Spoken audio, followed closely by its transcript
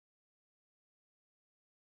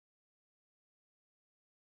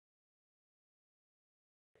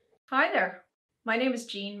Hi there, my name is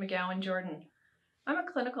Jean McGowan Jordan. I'm a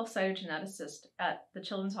clinical cytogeneticist at the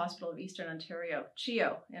Children's Hospital of Eastern Ontario,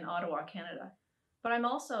 CHEO, in Ottawa, Canada. But I'm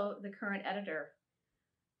also the current editor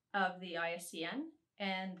of the Iscn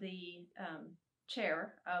and the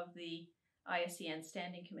chair of the Iscn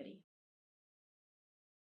Standing Committee.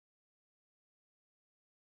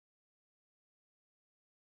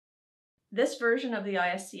 This version of the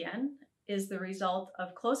Iscn is the result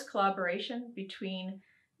of close collaboration between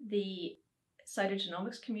the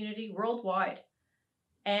cytogenomics community worldwide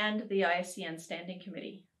and the Iscn Standing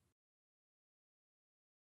Committee.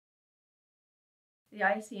 The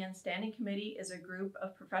Iscn Standing Committee is a group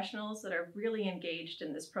of professionals that are really engaged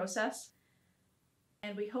in this process,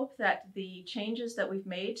 and we hope that the changes that we've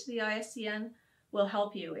made to the Iscn will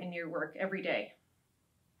help you in your work every day.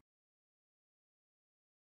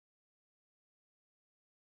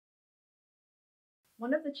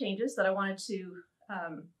 One of the changes that I wanted to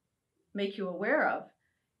make you aware of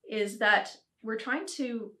is that we're trying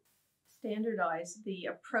to standardize the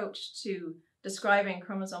approach to describing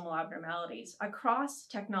chromosomal abnormalities across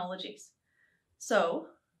technologies. So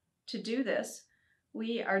to do this,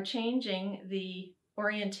 we are changing the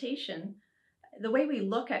orientation, the way we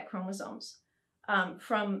look at chromosomes,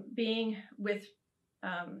 from being with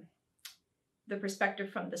the perspective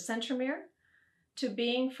from the centromere to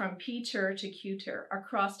being from P-ter to Q-ter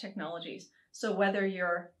across technologies. So whether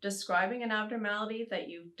you're describing an abnormality that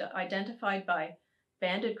you've identified by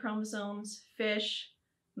banded chromosomes, FISH,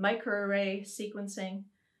 microarray sequencing,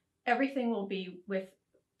 everything will be with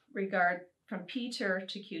regard from P-ter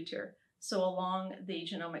to Q-ter, so along the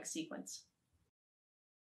genomic sequence.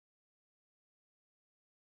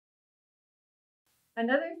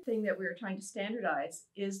 Another thing that we're trying to standardize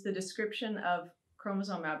is the description of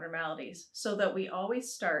chromosome abnormalities, so that we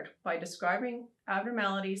always start by describing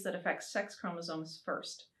abnormalities that affect sex chromosomes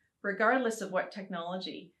first, regardless of what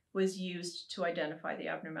technology was used to identify the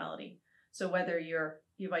abnormality. So whether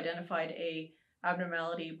you've identified a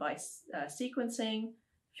abnormality by sequencing,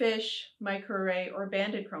 FISH, microarray, or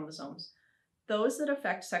banded chromosomes, those that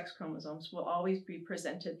affect sex chromosomes will always be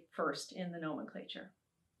presented first in the nomenclature.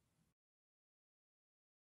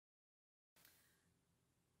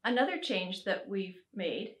 Another change that we've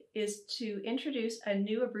made is to introduce a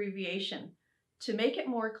new abbreviation to make it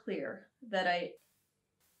more clear that an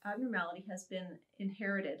abnormality has been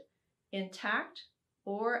inherited intact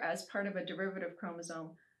or as part of a derivative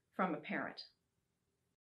chromosome from a parent.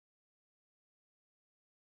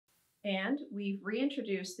 And we've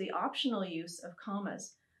reintroduced the optional use of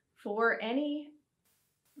commas for any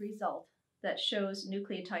result that shows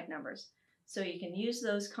nucleotide numbers. So you can use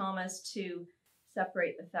those commas to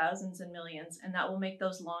separate the thousands and millions, and that will make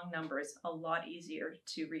those long numbers a lot easier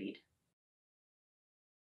to read.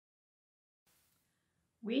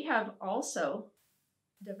 We have also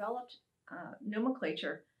developed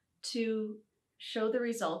nomenclature to show the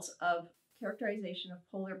results of characterization of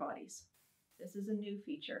polar bodies. This is a new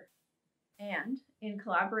feature. And in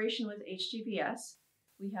collaboration with HGVS,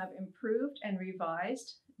 we have improved and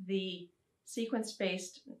revised the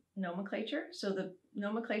sequence-based nomenclature. So the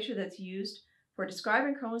nomenclature that's used for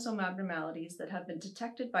describing chromosome abnormalities that have been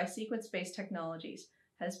detected by sequence-based technologies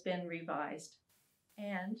has been revised.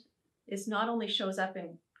 And it not only shows up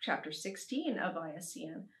in Chapter 16 of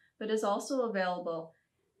Iscn, but is also available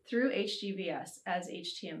through HGVS as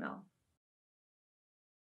HTML.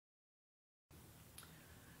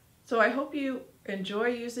 So I hope you enjoy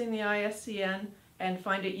using the Iscn and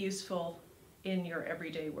find it useful in your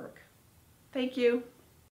everyday work. Thank you.